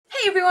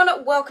Hey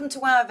everyone, welcome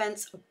to our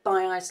events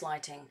by Ice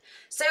Lighting.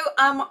 So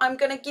I'm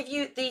going to give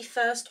you the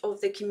first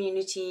of the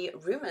community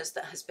rumours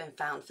that has been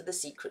found for the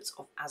secrets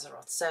of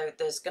Azeroth. So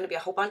there's going to be a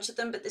whole bunch of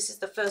them, but this is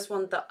the first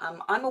one that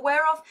I'm aware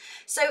of.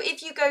 So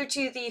if you go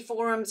to the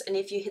forums and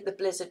if you hit the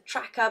Blizzard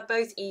tracker,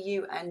 both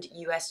EU and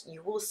US,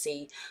 you will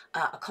see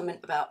a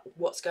comment about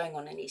what's going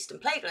on in Eastern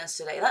Plaguelands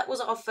today. That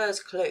was our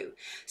first clue.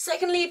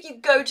 Secondly, if you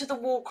go to the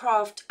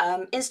Warcraft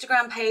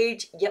Instagram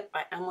page, yep,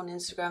 I am on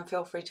Instagram,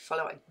 feel free to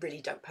follow. I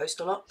really don't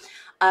post a lot.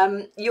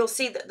 You'll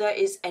see that there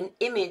is an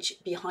image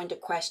behind a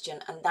question,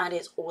 and that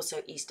is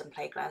also Eastern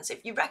Plaguelands.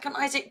 If you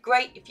recognize it,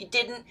 great. If you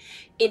didn't,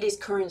 it is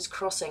Curran's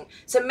Crossing.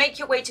 So make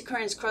your way to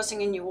Curran's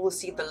Crossing and you will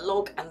see the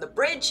log and the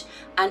bridge.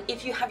 And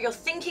if you have your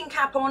thinking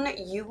cap on,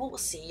 you will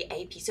see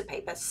a piece of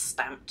paper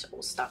stamped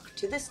or stuck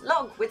to this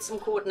log with some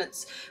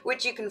coordinates,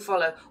 which you can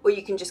follow, or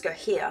you can just go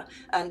here,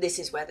 and this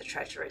is where the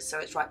treasure is. So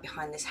it's right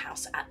behind this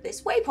house at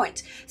this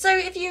waypoint. So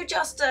if you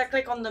just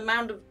click on the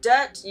mound of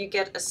dirt, you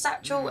get a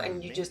satchel,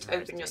 and you just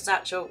open your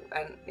satchel,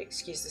 and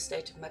excuse the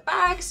state of my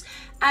bags,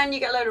 and you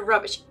get a load of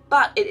rubbish,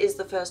 but it is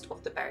the first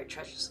of the buried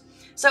treasures.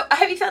 So I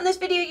hope you found this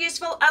video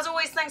useful. As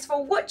always, thanks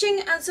for watching,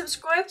 and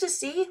subscribe to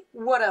see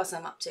what else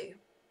I'm up to.